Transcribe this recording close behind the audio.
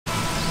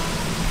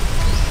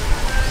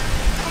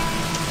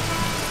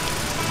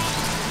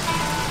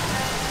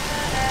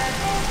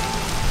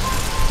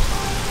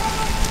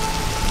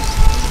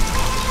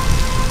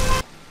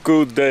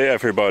Good day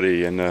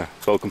everybody, and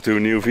welcome to a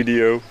new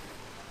video.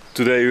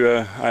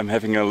 Today I'm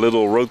having a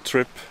little road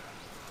trip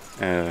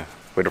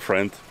with a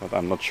friend, but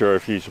I'm not sure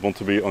if he wants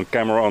to be on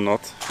camera or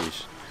not.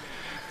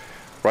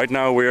 Right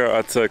now we're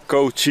at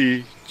Khao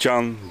Chi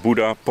Chan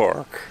Budha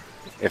Park.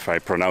 If I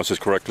pronounce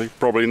it correctly,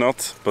 probably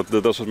not, but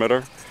that doesn't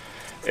matter.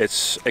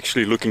 It's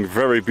actually looking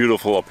very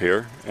beautiful up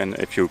here, and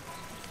if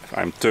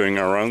I'm turning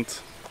around,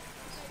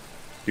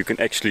 you can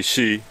actually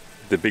see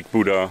the big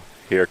Buddha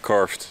here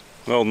carved.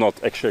 Well,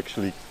 not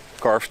actually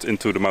carved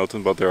into the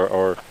mountain, but there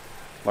are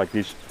like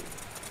these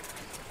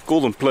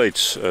golden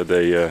plates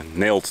they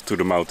nailed to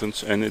the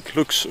mountains, and it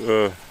looks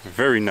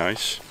very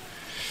nice.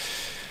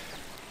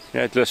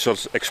 Yeah, let's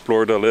just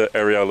explore the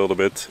area a little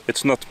bit.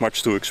 It's not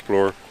much to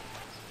explore.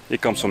 Here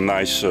come some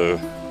nice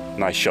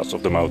shots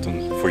of the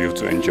mountain for you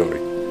to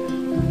enjoy.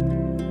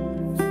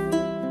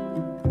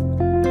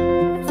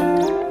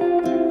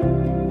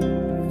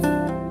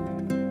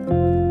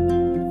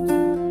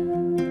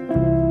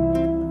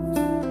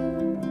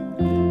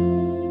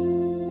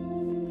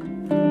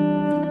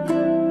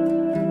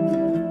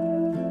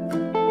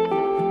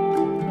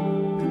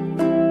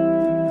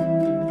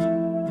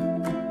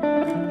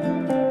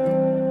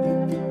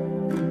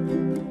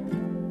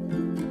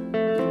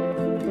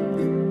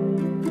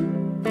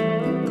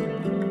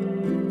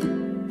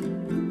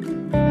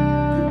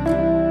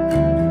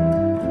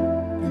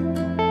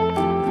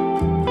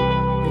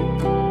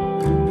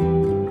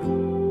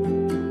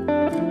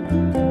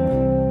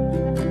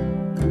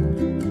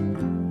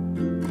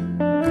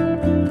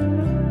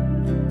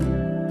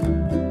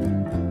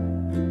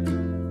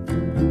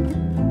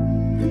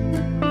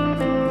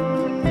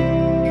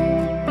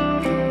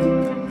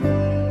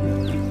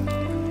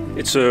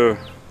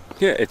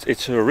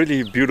 It's a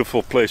really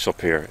beautiful place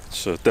up here.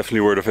 It's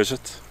definitely worth a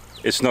visit.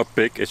 It's not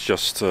big. It's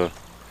just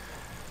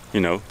you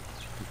know,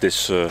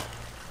 this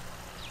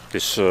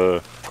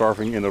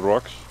carving in the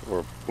rocks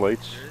or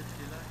plates.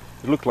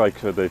 It looked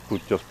like they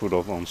just put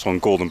on some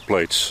golden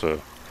plates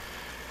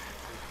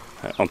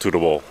onto the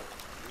wall.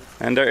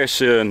 And there is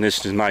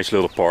this nice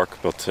little park,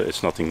 but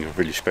it's nothing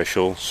really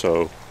special.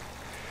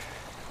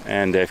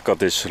 And they've got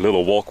this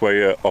little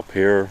walkway up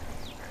here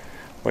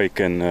where you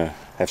can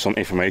have some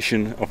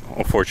information,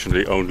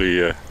 unfortunately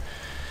only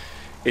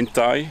in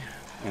Thai,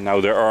 and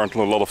now there aren't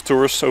a lot of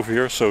tourists over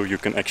here, so you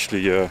can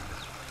actually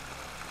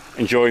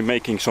enjoy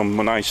making some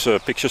nice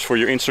pictures for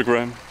your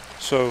Instagram.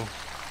 So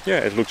yeah,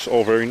 it looks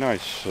all very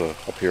nice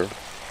up here,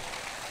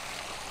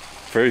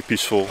 very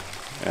peaceful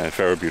and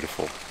very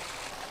beautiful.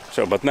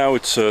 So but now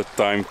it's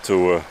time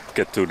to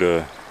get to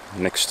the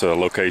next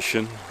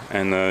location,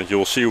 and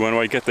you'll see when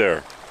I get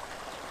there.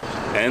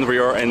 And we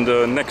are in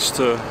the next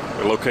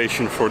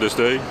location for this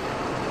day,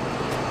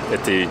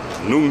 at the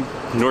Nong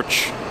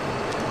Nooch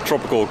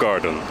Tropical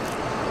garden.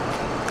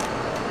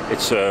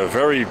 It's a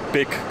very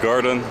big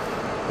garden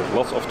with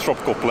lots of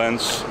tropical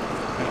plants,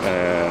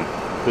 and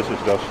this is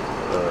just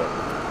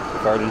a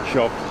garden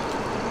shop.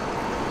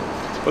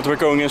 But we're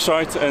going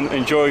inside and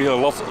enjoy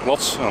lots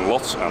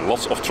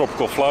of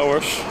tropical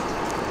flowers.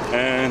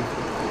 And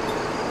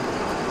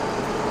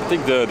I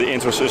think the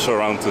interest is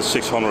around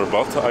 600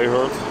 baht, I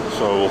heard.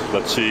 So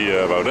let's see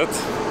about it.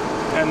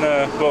 And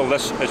well,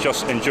 let's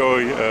just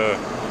enjoy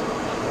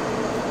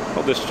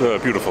this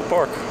beautiful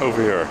park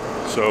over here.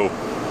 So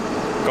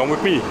come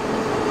with me.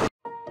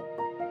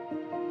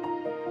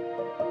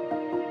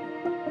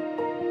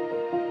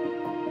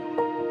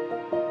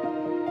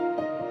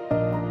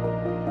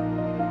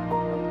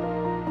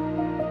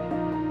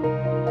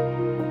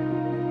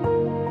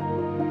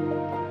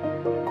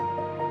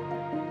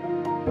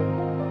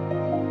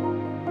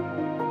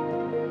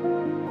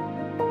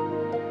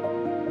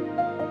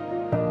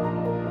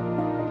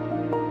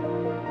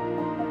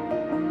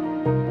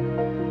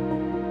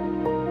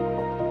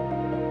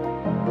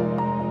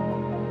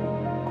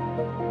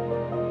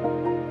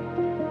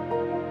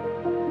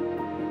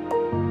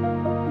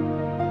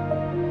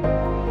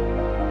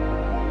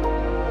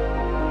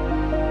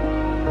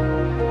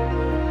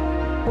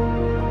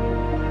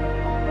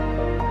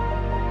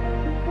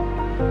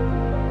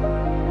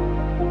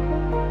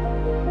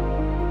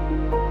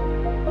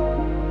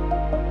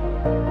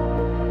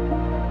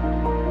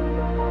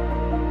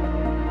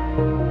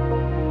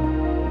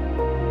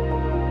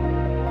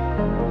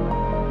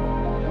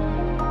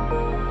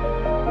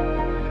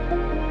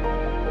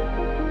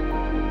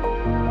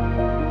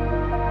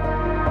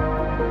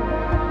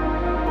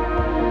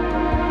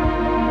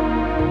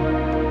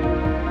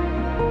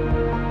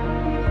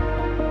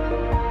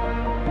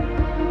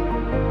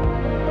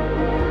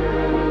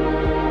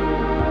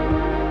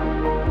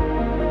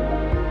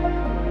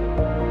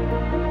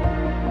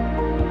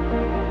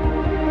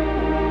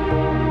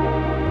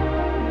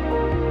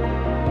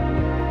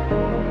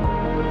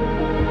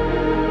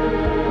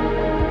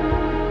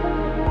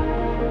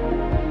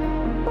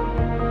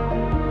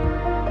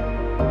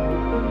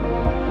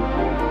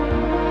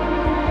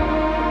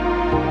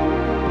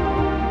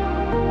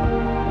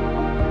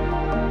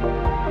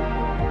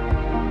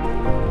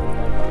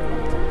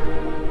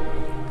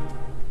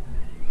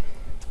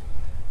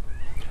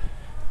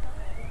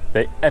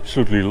 they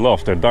absolutely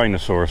love their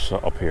dinosaurs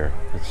up here.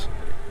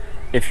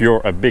 If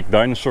you're a big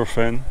dinosaur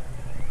fan,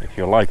 if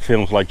you like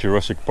films like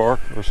Jurassic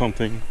Park or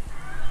something,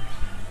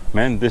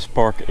 man, this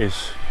park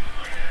is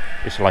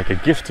like a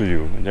gift to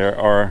you. There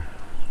are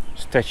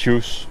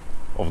statues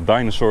of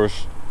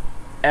dinosaurs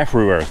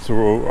everywhere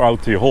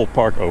throughout the whole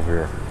park over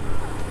here.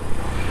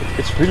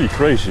 It's really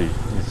crazy.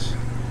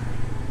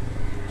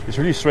 It's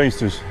really strange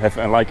to have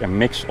like a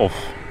mix of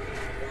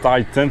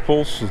Thai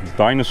temples,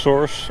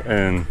 dinosaurs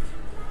and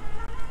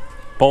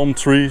palm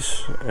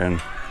trees and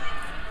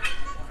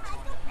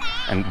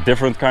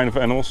different kind of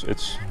animals.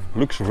 It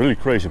looks really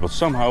crazy, but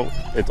somehow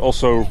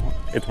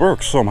it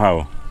works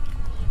somehow.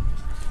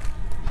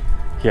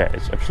 Yeah,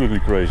 it's absolutely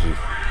crazy.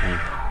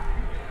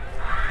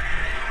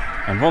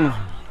 And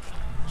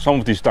some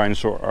of these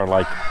dinosaurs are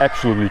like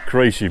absolutely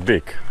crazy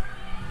big.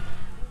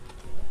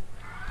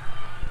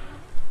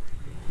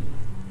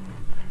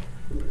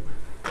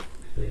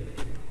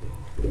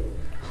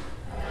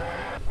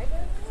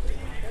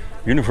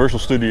 Universal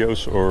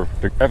Studios or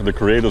the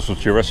creators of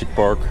Jurassic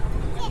Park,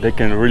 they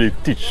can really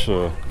teach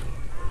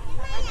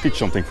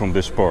something from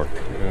this park.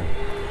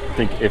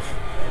 I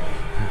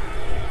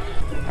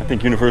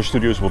think Universal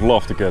Studios would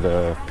love to get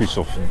a piece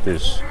of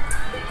this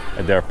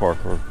at their park,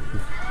 or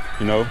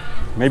you know,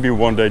 maybe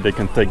one day they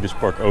can take this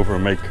park over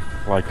and make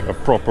like a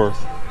proper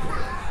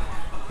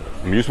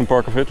amusement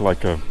park of it,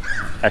 like a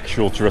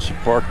actual Jurassic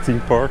Park theme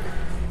park.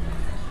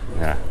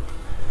 Yeah.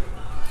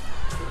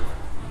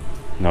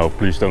 No,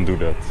 please don't do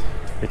that.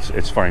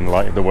 It's fine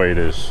like the way it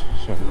is.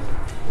 So.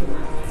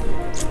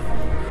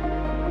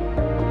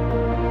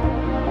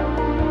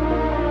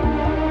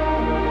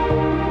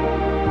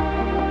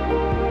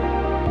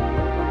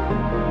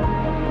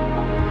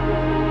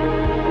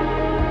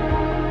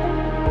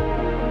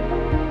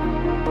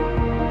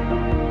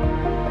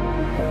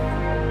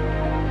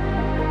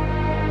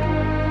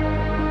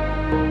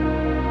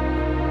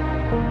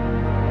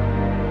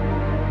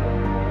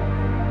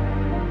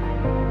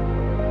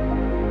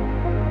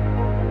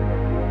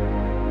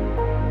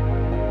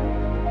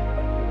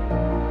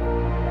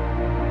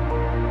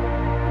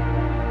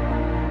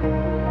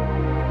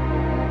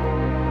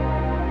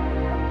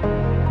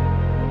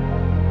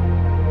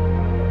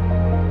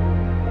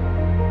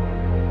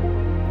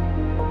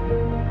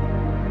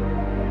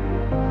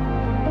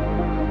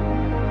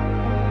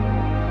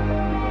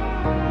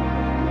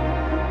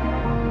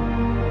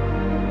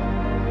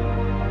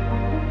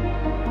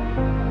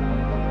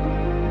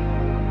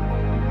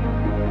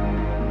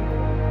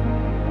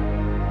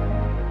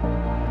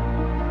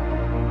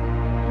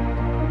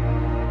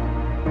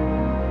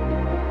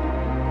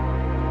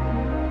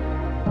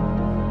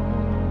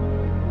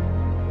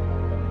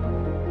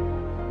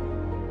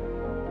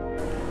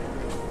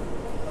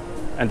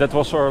 And that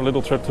was our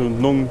little trip to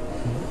Nong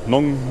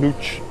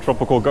Nooch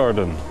Tropical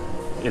Garden.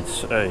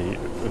 It's a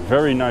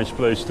very nice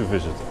place to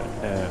visit.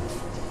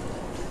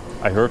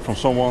 I heard from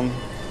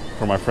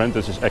my friend,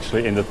 this is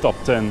actually in the top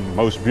 10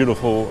 most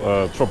beautiful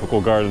tropical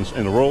gardens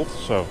in the world.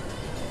 So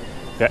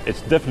yeah,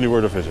 it's definitely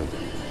worth a visit.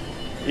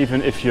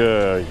 Even if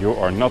you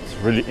are not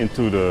really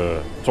into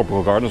the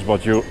tropical gardens,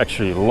 but you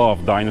actually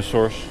love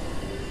dinosaurs,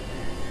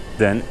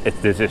 then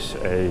this is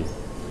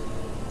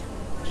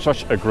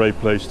such a great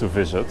place to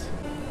visit.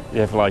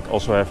 You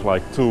also have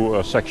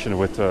two sections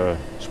with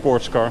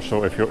sports cars,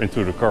 so if you're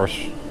into the cars,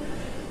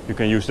 you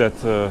can use that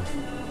to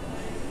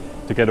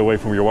get away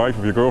from your wife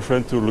or your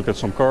girlfriend to look at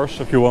some cars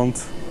if you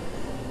want.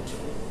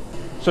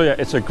 So yeah,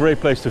 it's a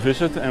great place to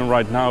visit, and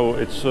right now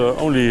it's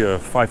only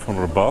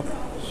 500 baht,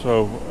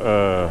 so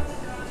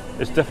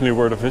it's definitely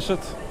worth a visit.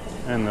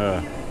 And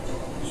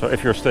so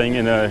if you're staying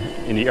in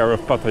the area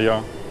of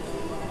Pattaya,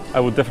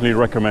 I would definitely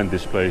recommend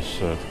this place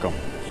to come.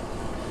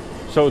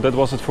 So that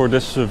was it for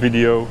this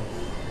video.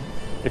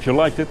 If you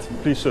liked it,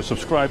 please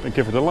subscribe and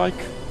give it a like.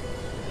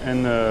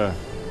 And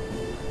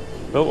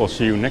well, I'll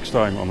see you next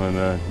time on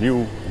a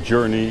new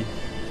journey.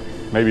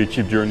 Maybe a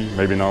cheap journey,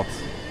 maybe not.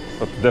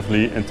 But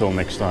definitely until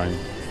next time.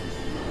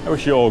 I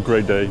wish you all a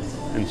great day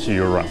and see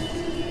you around.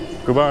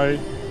 Goodbye.